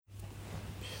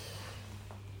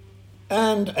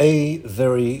And a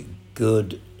very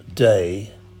good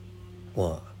day.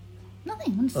 What?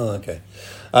 Nothing. Oh, okay.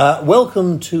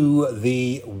 Welcome to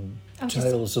the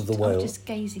Tales of the Whale. I was just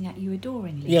gazing at you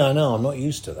adoringly. Yeah, I know. I'm not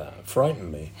used to that. It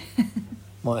frightened me.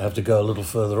 Might have to go a little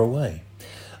further away.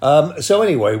 So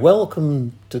anyway,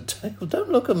 welcome to Tales.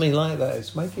 Don't look at me like that.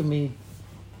 It's making me...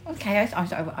 Okay,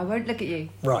 I won't look at you.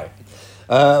 Right.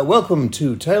 Welcome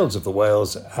to Tales of the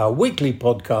Whales, our weekly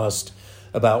podcast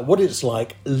about what it's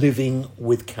like living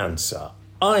with cancer.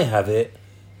 I have it,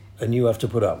 and you have to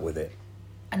put up with it.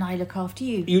 And I look after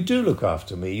you. You do look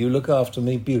after me. You look after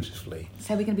me beautifully.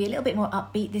 So we're going to be a little bit more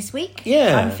upbeat this week.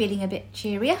 Yeah. I'm feeling a bit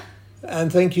cheerier.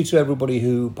 And thank you to everybody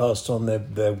who passed on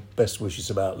their best wishes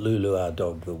about Lulu, our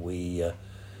dog, that we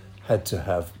had to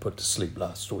have put to sleep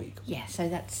last week. Yeah, so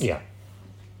that's Yeah.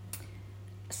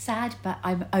 sad, but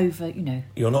I'm over,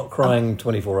 You're not crying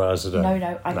 24 hours a day.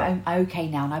 No, I'm okay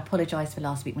now, and I apologise for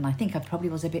last week when I think I probably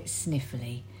was a bit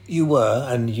sniffly. You were,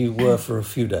 and you were for a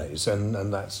few days,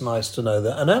 and that's nice to know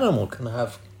that an animal can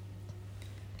have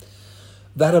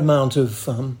that amount of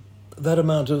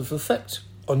effect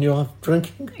on your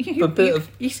drinking. A bit of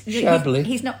shabbily.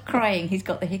 He's not crying. He's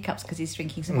got the hiccups because he's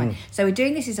drinking some wine. So we're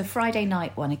doing this as a Friday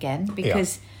night one again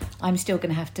because I'm still going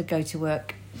to have to go to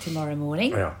work tomorrow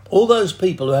morning. Yeah. All those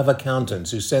people who have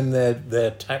accountants who send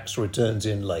their tax returns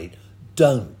in late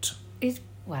don't. It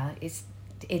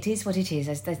is what it is.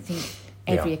 I think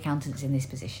every accountant's in this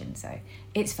position, so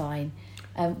it's fine.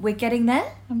 We're getting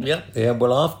there. Yeah.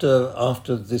 Well,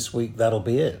 after this week, that'll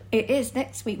be it. It is.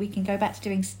 Next week we can go back to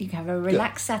doing. You can have a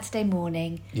relaxed Saturday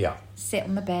morning. Yeah. Sit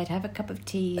on the bed, have a cup of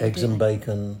tea. Eggs and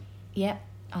bacon. Yeah.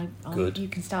 Good. You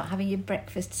can start having your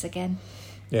breakfasts again.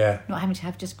 Yeah. Not having to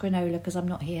have just granola because I'm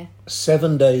not here.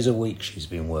 7 days a week she's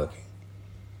been working.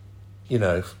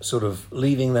 Sort of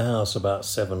leaving the house about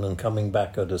 7 and coming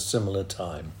back at a similar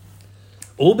time.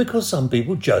 All because some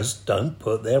people just don't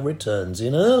put their returns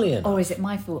in early enough. Or is it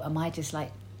my fault? Am I just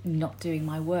not doing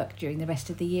my work during the rest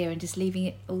of the year and just leaving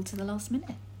it all to the last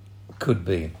minute? Could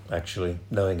be, actually,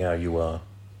 knowing how you are.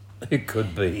 It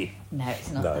could be. No,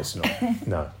 it's not. No, it's not.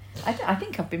 No. I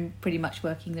think I've been pretty much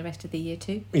working the rest of the year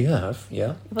too. You have,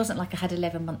 yeah. It wasn't like I had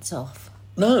 11 months off.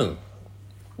 No.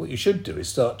 What you should do is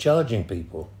start charging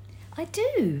people. I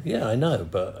do. Yeah, I know,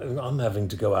 but I'm having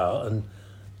to go out and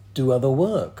do other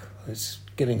work. It's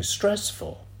getting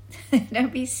stressful.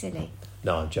 Don't be silly.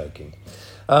 No, I'm joking.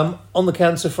 On the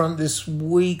cancer front this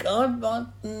week, I've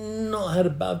not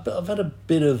had I've had a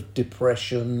bit of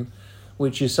depression,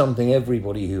 which is something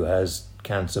everybody who has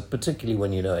cancer, particularly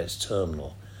when you know it's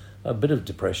terminal, a bit of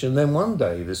depression. Then one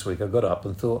day this week I got up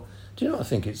and thought, do you know, I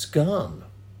think it's gone.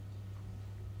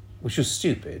 Which was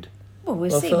stupid. Well,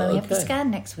 we'll see when we have the scan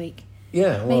next week.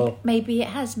 Yeah, well... Maybe it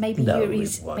has. Maybe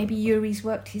Yuri's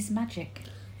worked his magic.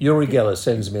 Uri Geller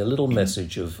sends me a little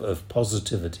message of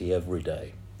positivity every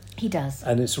day. He does.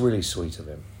 And it's really sweet of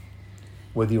him.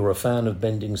 Whether you're a fan of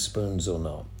bending spoons or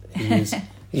not,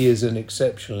 he is an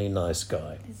exceptionally nice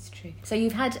guy. That's true. So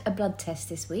you've had a blood test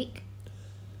this week?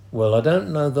 Well, I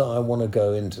don't know that I want to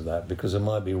go into that because it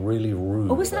might be really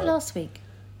rude. Or was that last week?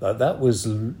 That was...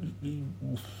 Maybe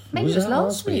it was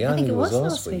last week. Yeah, I think it was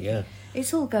last week, yeah.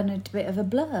 It's all gone a bit of a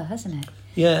blur, hasn't it?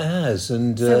 Yeah, it has.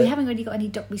 And so we haven't really got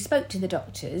any... We spoke to the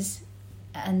doctors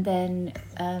and then...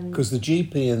 Because the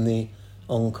GP and the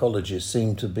oncologist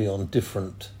seem to be on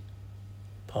different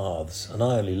paths, and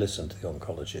I only listen to the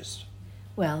oncologist.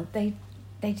 Well, they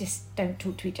just don't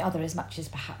talk to each other as much as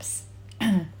perhaps...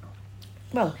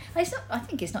 Well, it's not. I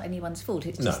think it's not anyone's fault.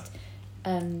 It's just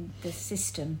the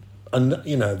system. And,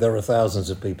 there are thousands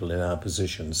of people in our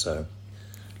position, so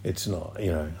it's not,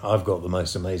 I've got the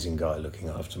most amazing guy looking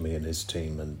after me and his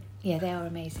team. And yeah, they are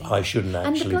amazing. I shouldn't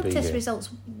actually be here. And the blood test results,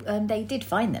 they did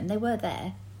find them. They were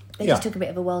there. They just took a bit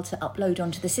of a while to upload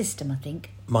onto the system, I think.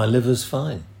 My liver's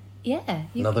fine. Yeah.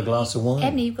 Another glass of wine.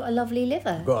 Emily, you've got a lovely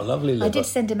liver. I've got a lovely liver. I did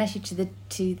send a message to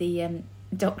the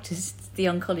doctors, the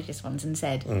oncologist ones, and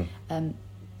said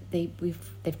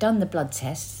they've done the blood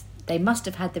tests. They must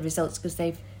have had the results because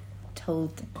they've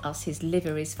told us his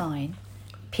liver is fine.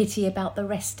 Pity about the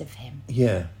rest of him.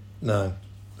 Yeah, no,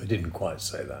 I didn't quite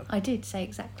say that. I did say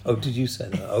exactly that. Did you say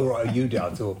that? Oh, right, you did.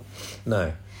 I thought,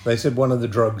 no. They said one of the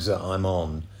drugs that I'm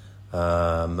on,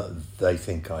 they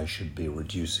think I should be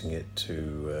reducing it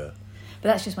to... But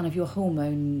that's just one of your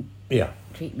hormone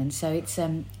treatments, so it's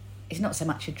not so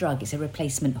much a drug, it's a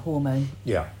replacement hormone.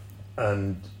 Yeah,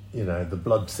 and... the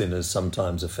blood thinners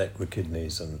sometimes affect the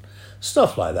kidneys and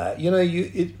stuff like that.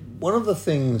 One of the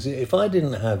things, if I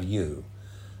didn't have you,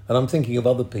 and I'm thinking of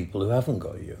other people who haven't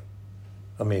got you,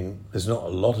 I mean, there's not a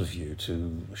lot of you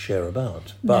to share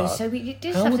about. But no, so we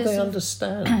just how have would to they sort of-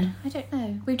 understand? I don't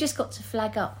know. We've just got to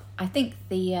flag up. I think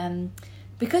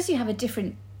because you have a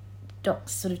different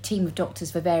sort of team of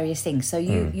doctors for various things. So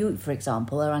you for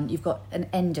example, you've got an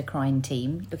endocrine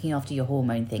team looking after your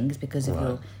hormone things because of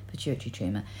your pituitary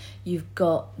tumour. You've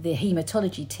got the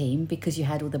haematology team because you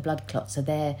had all the blood clots, so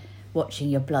they're watching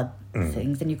your blood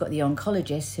things. Then you've got the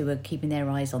oncologists who are keeping their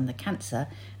eyes on the cancer,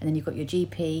 and then you've got your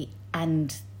GP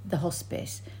and the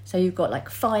hospice. So you've got like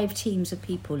 5 teams of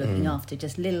people looking after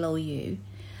just little old you,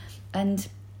 and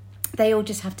they all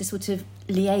just have to sort of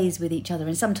liaise with each other,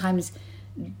 and sometimes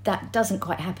that doesn't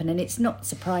quite happen, and it's not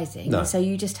surprising. No. So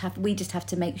we just have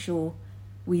to make sure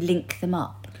we link them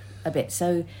up a bit.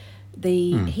 So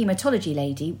the haematology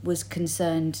lady was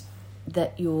concerned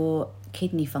that your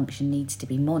kidney function needs to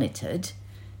be monitored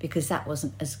because that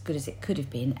wasn't as good as it could have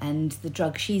been, and the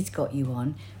drug she's got you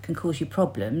on can cause you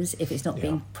problems if it's not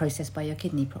being processed by your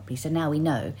kidney properly. So now we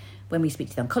know when we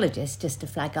speak to the oncologist, just to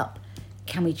flag up,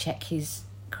 can we check his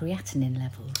creatinine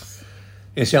levels?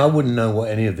 You see, I wouldn't know what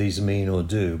any of these mean or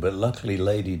do, but luckily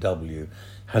Lady W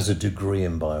has a degree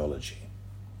in biology.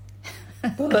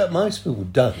 But most people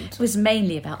don't. It was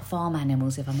mainly about farm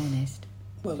animals, if I'm honest.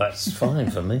 Well, that's fine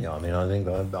for me. I mean, I think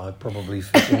I probably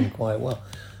fit in quite well.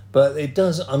 But it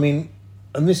does, I mean,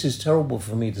 and this is terrible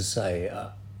for me to say,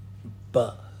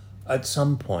 but at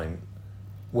some point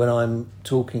when I'm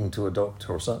talking to a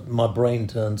doctor or something, my brain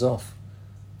turns off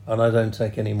and I don't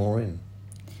take any more in.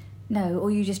 No,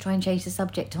 or you just try and change the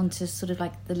subject onto sort of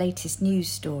like the latest news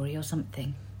story or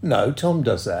something. No, Tom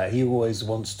does that. He always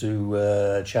wants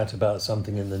to chat about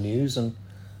something in the news, and,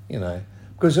 you know,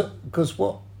 because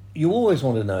what you always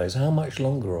want to know is how much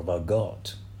longer have I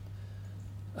got?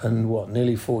 And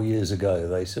nearly 4 years ago,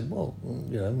 they said, well,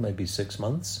 you know, maybe 6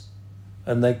 months.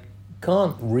 And they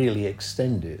can't really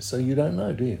extend it, so you don't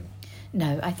know, do you?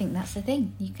 No, I think that's the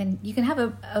thing. You can have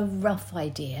a rough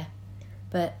idea,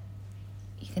 but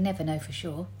you can never know for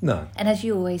sure. No. And as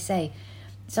you always say,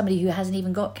 somebody who hasn't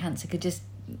even got cancer could just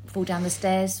fall down the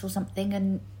stairs or something.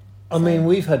 And I mean,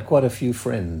 we've had quite a few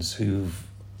friends who've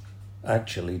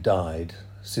actually died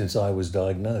since I was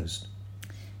diagnosed.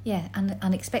 Yeah,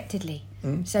 unexpectedly.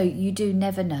 So you do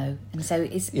never know. And so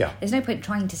there's no point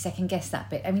trying to second guess that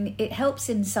bit. I mean, it helps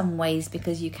in some ways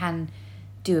because you can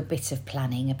do a bit of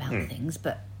planning about things,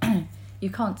 but you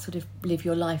can't sort of live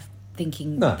your life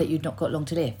thinking that you've not got long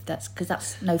to live. That's because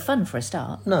that's no fun for a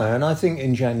start. No, and I think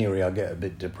in January I get a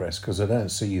bit depressed because I don't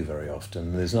see you very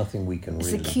often. There's nothing we can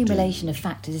really do. It's accumulation of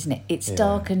factors, isn't it? It's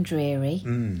dark and dreary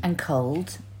and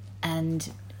cold,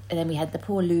 and then we had the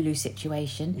poor Lulu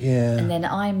situation. Yeah. And then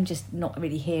I'm just not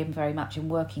really here very much and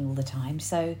working all the time,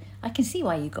 so I can see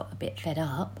why you got a bit fed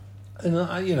up. And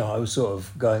I was sort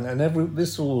of going, and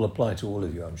this will apply to all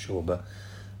of you, I'm sure, but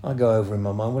I go over in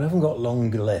my mind, well, I haven't got long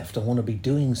left. I want to be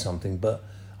doing something, but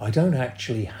I don't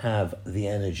actually have the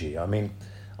energy. I mean,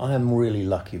 I am really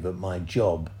lucky that my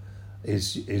job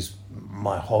is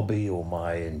my hobby or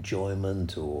my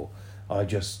enjoyment, or I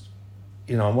just,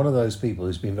 I'm one of those people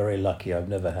who's been very lucky. I've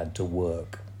never had to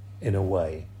work in a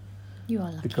way. You are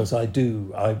lucky. Because I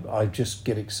just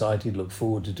get excited, look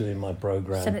forward to doing my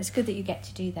programme. So it's good that you get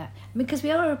to do that. I mean, because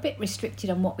we are a bit restricted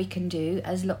on what we can do,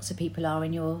 as lots of people are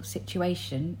in your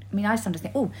situation. I mean, I sometimes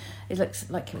think, it looks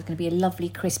like it was going to be a lovely,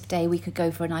 crisp day. We could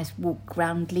go for a nice walk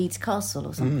round Leeds Castle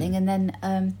or something. And then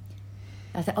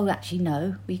I thought, actually,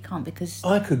 no, we can't because...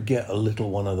 I could get a little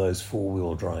one of those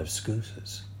four-wheel drive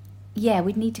scooters. Yeah,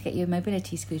 we'd need to get you a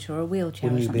mobility scooter or a wheelchair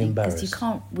Wouldn't or something. you be embarrassed? Because you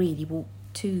can't really walk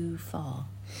too far.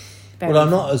 Well,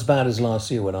 I'm not as bad as last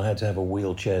year when I had to have a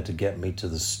wheelchair to get me to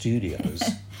the studios.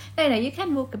 No, you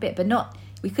can walk a bit, but not...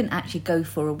 We couldn't actually go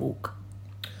for a walk.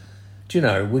 Do you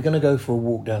know, we're going to go for a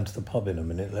walk down to the pub in a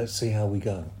minute. Let's see how we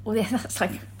go. Well, yeah, that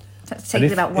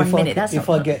takes about 1 minute. If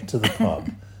I get to the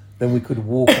pub, then we could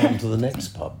walk on to the next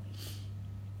pub.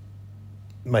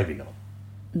 Maybe not.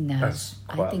 No. That's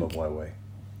quite a long way.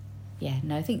 Yeah,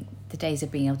 no, I think the days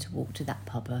of being able to walk to that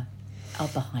pub are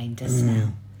behind us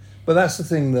now. But that's the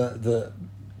thing that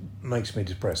makes me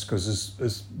depressed, because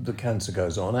as the cancer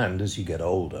goes on and as you get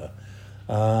older,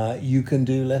 you can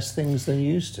do less things than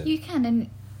you used to. You can,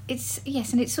 and it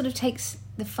sort of takes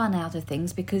the fun out of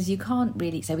things, because you can't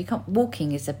really... So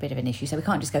walking is a bit of an issue, so we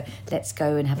can't just go, let's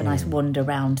go and have a nice wander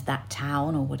around that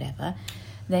town or whatever.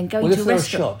 Then going to a restaurant...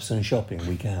 restaurant... shops and shopping,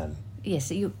 we can. Yes,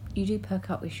 so you do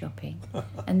perk up with shopping.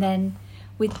 And then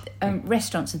with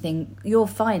restaurants and things, you're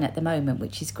fine at the moment,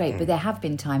 which is great. But there have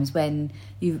been times when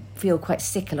you feel quite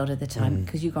sick a lot of the time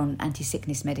because you've got on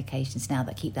anti-sickness medications now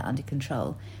that keep that under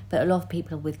control. But a lot of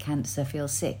people with cancer feel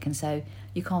sick, and so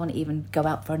you can't even go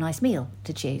out for a nice meal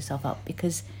to cheer yourself up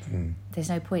because there's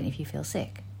no point if you feel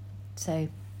sick. So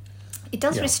it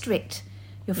does restrict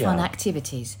your fun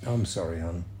activities. I'm sorry,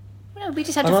 hon. No, we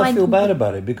just have and to find. I feel bad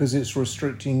about it because it's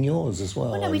restricting yours as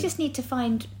well. Well, no, we just need to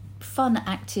find fun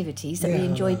activities that we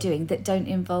enjoy doing that don't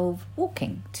involve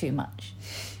walking too much.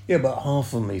 Yeah, but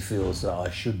half of me feels that I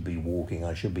should be walking,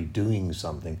 I should be doing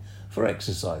something for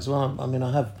exercise. Well, I mean,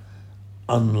 I have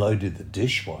unloaded the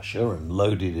dishwasher and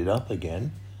loaded it up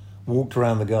again, walked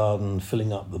around the garden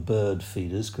filling up the bird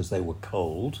feeders because they were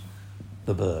cold,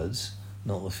 the birds,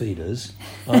 not the feeders.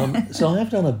 So I have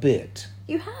done a bit.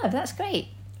 You have, that's great.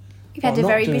 You've had a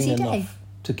very busy day. Enough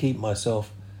to keep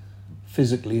myself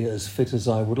physically as fit as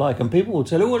I would like. And people will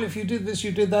tell you, well, if you did this,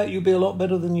 you did that, you'd be a lot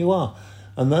better than you are.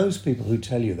 And those people who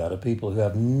tell you that are people who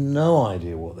have no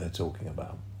idea what they're talking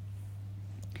about.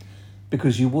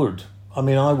 Because you would. I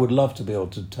mean, I would love to be able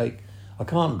to take... I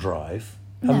can't drive.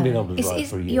 I haven't been able to drive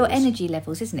for years. Your energy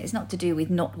levels, isn't it? It's not to do with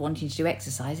not wanting to do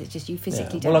exercise. It's just you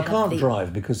physically don't Well, I can't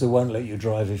drive because they won't let you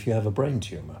drive if you have a brain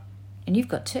tumour. And you've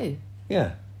got two.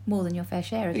 Yeah. More than your fair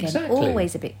share again. Exactly.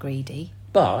 Always a bit greedy.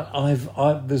 But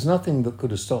there's nothing that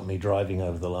could have stopped me driving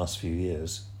over the last few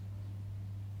years.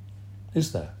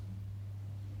 Is there?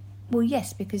 Well,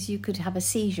 yes, because you could have a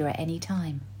seizure at any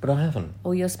time. But I haven't.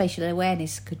 Or your spatial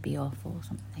awareness could be off or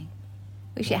something.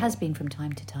 Which it has been from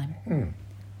time to time.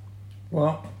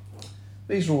 Well,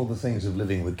 these are all the things of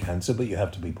living with cancer, but you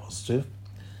have to be positive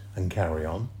and carry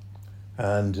on.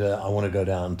 And I want to go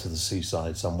down to the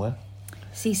seaside somewhere.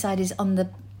 Seaside is on the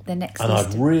next and list.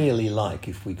 I'd really like,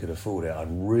 if we could afford it, I'd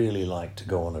really like to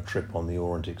go on a trip on the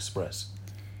Orient Express.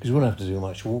 Because we wouldn't have to do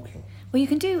much walking. Well, you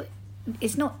can do...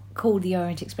 It's not called the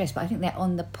Orient Express, but I think they're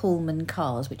on the Pullman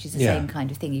cars, which is the same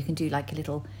kind of thing. You can do like a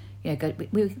little... I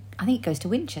think it goes to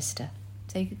Winchester.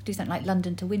 So you could do something like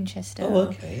London to Winchester. Oh,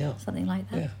 okay, yeah. Something like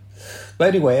that. Yeah. But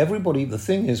anyway, everybody... The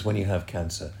thing is, when you have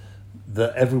cancer,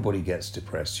 that everybody gets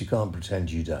depressed. You can't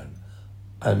pretend you don't.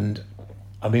 And...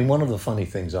 I mean, one of the funny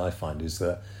things I find is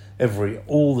that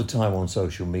all the time on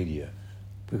social media,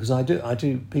 because I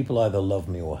do, people either love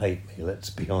me or hate me,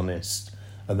 let's be honest.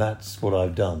 And that's what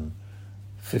I've done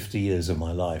 50 years of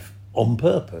my life on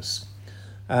purpose.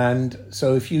 And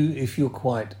so if you're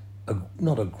quite,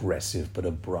 not aggressive, but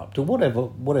abrupt, or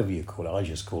whatever you call it, I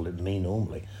just call it me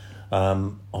normally,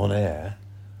 on air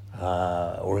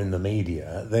or in the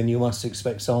media, then you must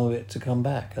expect some of it to come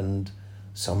back, and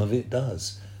some of it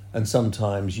does. And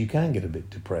sometimes you can get a bit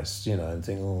depressed, and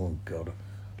think, oh, God,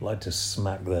 I'd like to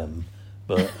smack them.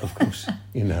 But, of course,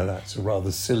 that's a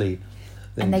rather silly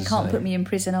thing And they to can't say. put me in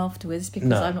prison afterwards because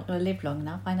I'm not going to live long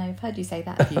enough. I know, I've heard you say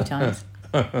that a few times.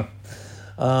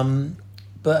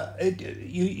 But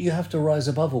you have to rise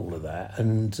above all of that.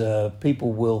 And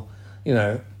people will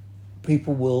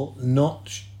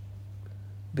not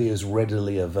be as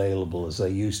readily available as they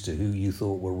used to, who you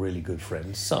thought were really good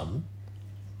friends. Some,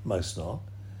 most not.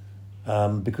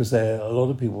 Because a lot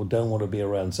of people don't want to be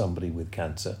around somebody with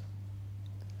cancer.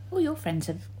 Well, your friends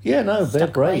have... Yeah, no, they're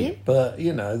stuck by you. great. But,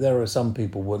 there are some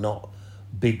people who are not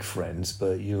big friends,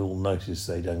 but you'll notice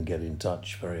they don't get in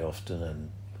touch very often.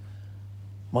 And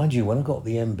mind you, when I got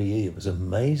the MBE, it was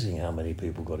amazing how many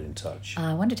people got in touch.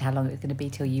 I wondered how long it was going to be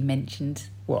till you mentioned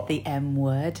the M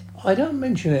word. I don't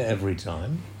mention it every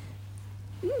time.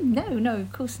 No,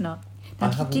 of course not.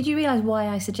 Now, did you realise why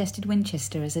I suggested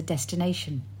Winchester as a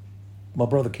destination? My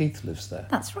brother Keith lives there.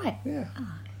 That's right. Yeah.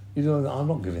 I'm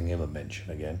not giving him a mention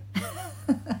again.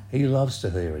 He loves to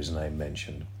hear his name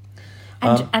mentioned.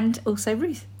 And also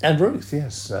Ruth. And Ruth,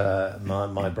 yes.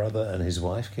 My brother and his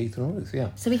wife, Keith and Ruth, yeah.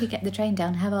 So we could get the train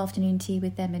down, have afternoon tea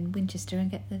with them in Winchester and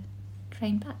get the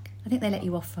train back. I think they let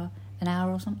you off for an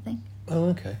hour or something. Oh,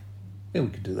 okay. Yeah, we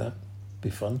could do that. Be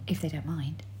fun. If they don't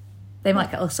mind. They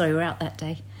might go, oh, sorry, we're out that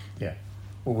day. Yeah.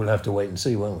 Well, we'll have to wait and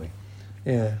see, won't we?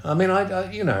 Yeah. I mean,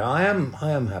 I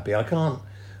am happy.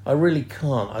 I really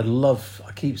can't.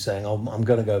 I keep saying I'm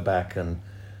going to go back and,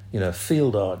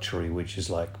 field archery, which is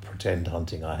like pretend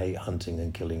hunting. I hate hunting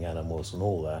and killing animals and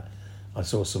all that. I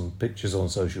saw some pictures on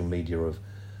social media of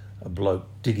a bloke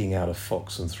digging out a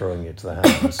fox and throwing it to the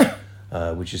hounds,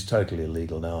 which is totally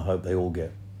illegal now. I hope they all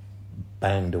get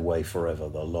banged away forever,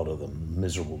 a lot of them,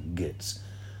 miserable gits.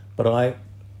 But I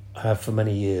have for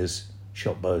many years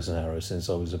shot bows and arrows since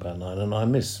I was about 9, and I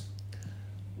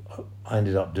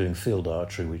ended up doing field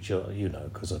archery, which,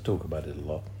 because I talk about it a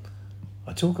lot.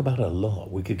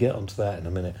 We could get onto that in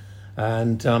a minute.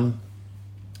 And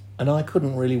And I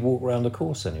couldn't really walk around the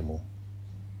course anymore.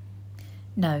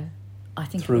 No, I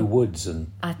think Through woods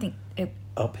and I think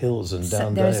up hills and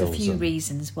down there's dales. a few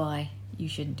reasons why you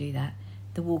shouldn't do that.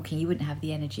 The walking, you wouldn't have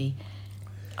the energy.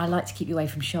 I like to keep you away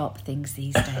from sharp things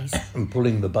these days. And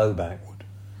pulling the bow back would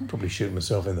probably shoot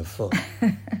myself in the foot.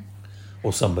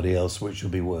 Or somebody else, which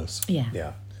would be worse.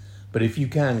 Yeah. But if you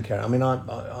can carry... I mean,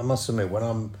 I must admit, when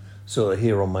I'm sort of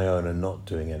here on my own and not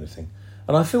doing anything,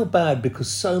 and I feel bad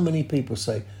because so many people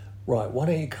say, right, why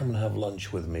don't you come and have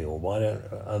lunch with me? Or why don't...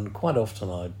 And quite often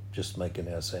I just make an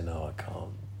error, say, no, I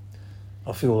can't.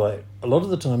 I feel like... A lot of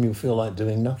the time you'll feel like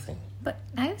doing nothing. But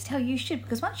I always tell you should,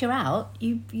 because once you're out,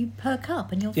 you perk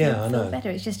up and you'll feel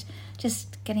better. It's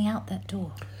just getting out that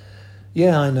door.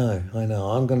 Yeah, I know.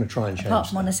 I'm going to try and change Apart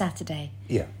from that. on a Saturday.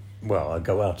 Yeah. Well, I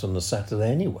go out on a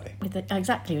Saturday anyway.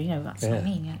 Exactly, that's what I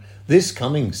mean, yeah. This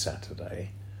coming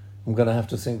Saturday, I'm going to have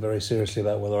to think very seriously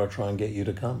about whether I try and get you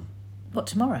to come. What,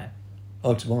 tomorrow?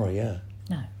 Oh, tomorrow, yeah.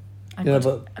 No. I've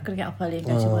got to get up early and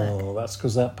go to work. Oh, that's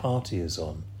because that party is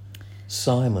on.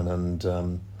 Simon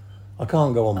and... I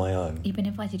can't go on my own. You've been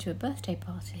invited to a birthday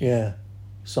party. Yeah.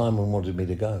 Simon wanted me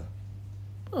to go.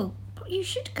 Well, you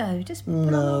should go. Just pull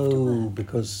on after No, work.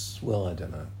 because, well, I don't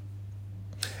know.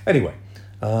 Anyway.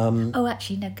 Oh,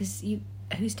 actually, no, because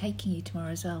who's taking you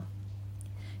tomorrow as well?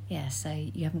 Yeah, so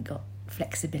you haven't got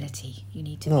flexibility. You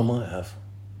need to... No, I might have.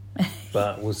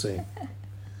 But we'll see.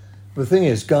 The thing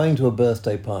is, going to a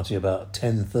birthday party about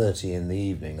 10:30 in the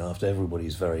evening after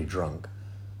everybody's very drunk.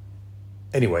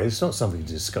 Anyway, it's not something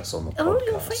to discuss on the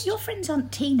podcast. Your friends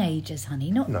aren't teenagers,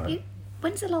 honey. No.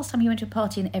 When's the last time you went to a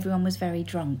party and everyone was very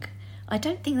drunk? I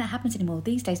don't think that happens anymore.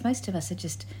 These days, most of us are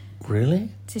just...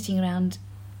 Really? Sitting around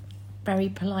very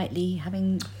politely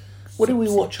having... What did we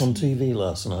watch on TV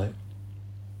last night?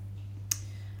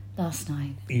 Last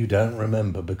night? You don't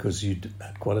remember because you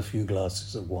had quite a few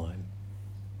glasses of wine.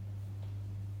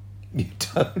 You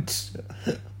don't.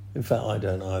 In fact, I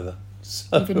don't either.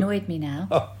 So... You've annoyed me now.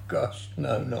 Oh, gosh.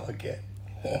 No, not again.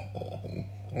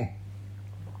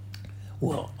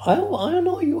 Well, I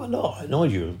annoy you a lot. I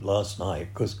annoyed you last night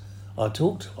because I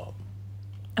talked a lot.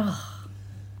 Oh.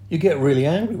 You get really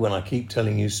angry when I keep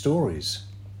telling you stories.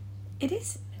 It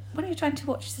is. When you're trying to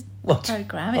watch the What?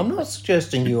 programme... I'm not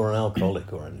suggesting you're an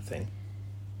alcoholic or anything.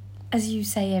 As you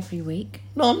say every week.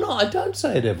 No, I'm not. I don't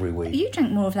say it every week. You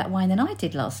drank more of that wine than I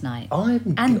did last night. I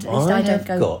don't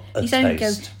go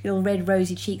taste. your red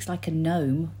rosy cheeks like a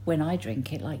gnome when I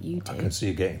drink it like you do. I can see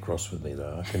you getting cross with me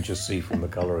though. I can just see from the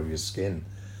colour of your skin.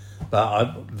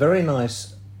 But very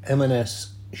nice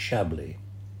M&S Chablis.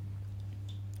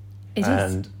 It is.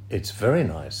 And it's very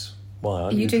nice. Why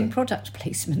Are you doing product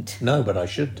placement? No, but I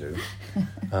should do.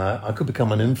 I could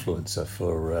become an influencer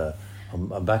for...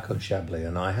 I'm back on Chablis,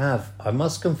 and I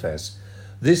must confess,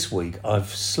 this week I've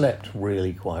slept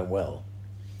really quite well.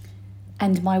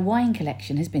 And my wine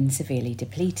collection has been severely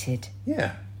depleted.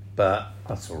 Yeah, but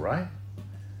that's all right.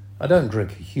 I don't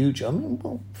drink a few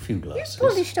glasses. You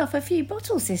polished off a few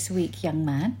bottles this week, young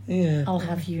man. Yeah. I'll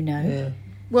have you know. Yeah.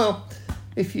 Well,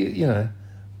 if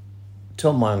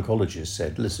Tom, my oncologist,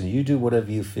 said, listen, you do whatever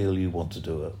you feel you want to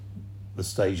do at the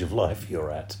stage of life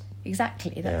you're at.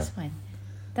 Exactly, that's fine.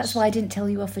 That's why I didn't tell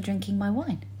you off for drinking my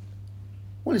wine.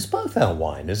 Well, it's both our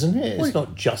wine, isn't it? It's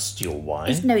not just your wine.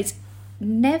 It's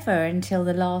never until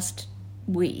the last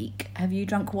week have you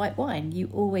drunk white wine. You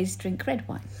always drink red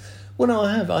wine. Well, no,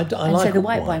 I have. I like so the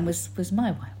white wine was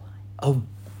my white wine. Oh,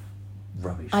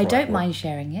 rubbish. I don't mind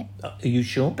sharing it. Are you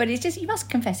sure? But it's just, you must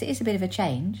confess, it is a bit of a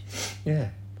change. Yeah.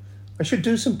 I should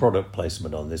do some product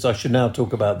placement on this. I should now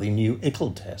talk about the new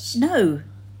Ickle test. No.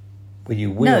 Where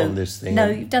you wheel on this thing. No,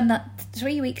 you've done that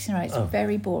 3 weeks in a row. It's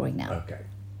very boring now. Okay.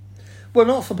 Well,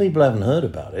 not for people who haven't heard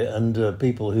about it and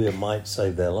people who it might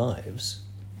save their lives.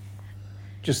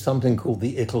 Just something called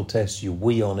the Ickle test. You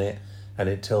wee on it and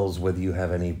it tells whether you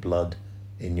have any blood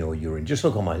in your urine. Just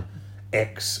look on my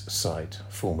X site,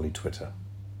 formerly Twitter,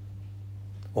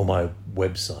 or my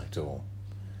website, or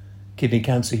Kidney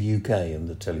Cancer UK, and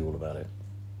they'll tell you all about it.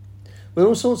 There are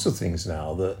all sorts of things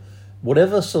now that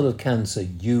whatever sort of cancer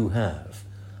you have,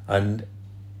 and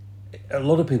a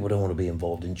lot of people don't want to be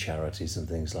involved in charities and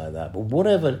things like that, but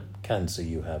whatever cancer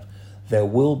you have, there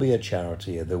will be a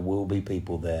charity, or there will be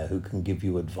people there who can give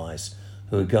you advice,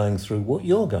 who are going through what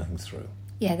you're going through.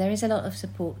 Yeah, there is a lot of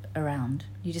support around.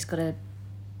 You just got to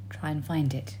try and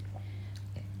find it.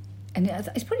 And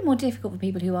it's probably more difficult for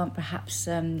people who aren't perhaps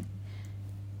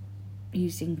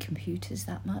using computers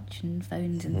that much and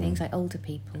phones and things, like older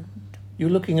people. You're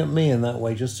looking at me in that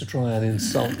way just to try and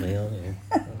insult me, aren't you?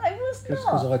 I was Just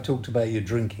because I talked about your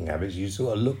drinking habits, you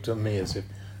sort of looked at me as if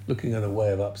looking at a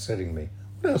way of upsetting me.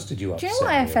 What else did you upset Do you know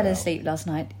why I me fell about? asleep last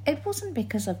night? It wasn't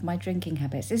because of my drinking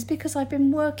habits. It's because I've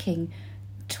been working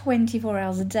 24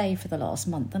 hours a day for the last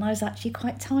month, and I was actually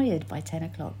quite tired by 10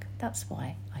 o'clock. That's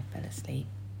why I fell asleep.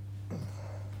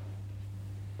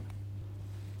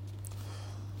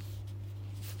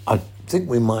 I think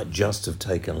we might just have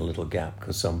taken a little gap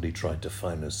because somebody tried to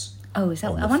phone us. Oh, is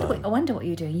that? On I the wonder. phone. I wonder what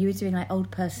you were doing. You were doing like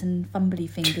old person fumbly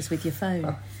fingers with your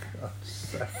phone.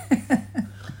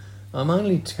 I'm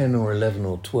only 10 or 11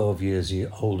 or 12 years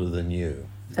older than you.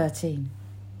 13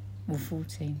 or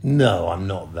 14. No, I'm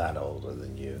not that older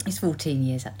than you. It's 14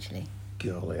 years actually,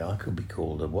 Golly, I could be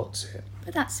called a Wotsit.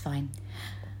 but that's fine.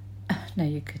 No,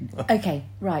 you couldn't. Okay,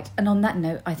 right. And on that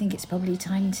note, I think it's probably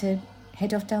time to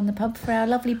head off down the pub for our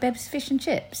lovely Beb's fish and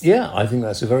chips. Yeah, I think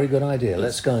that's a very good idea.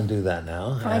 Let's go and do that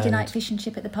now. Friday And night fish and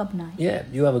chip at the pub night. yeah,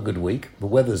 you have a good week. The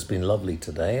weather's been lovely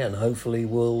today and hopefully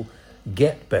will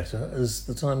get better as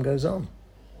the time goes on.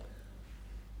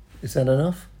 Is that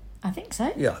enough? I think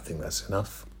so. Yeah, I think that's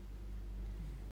enough.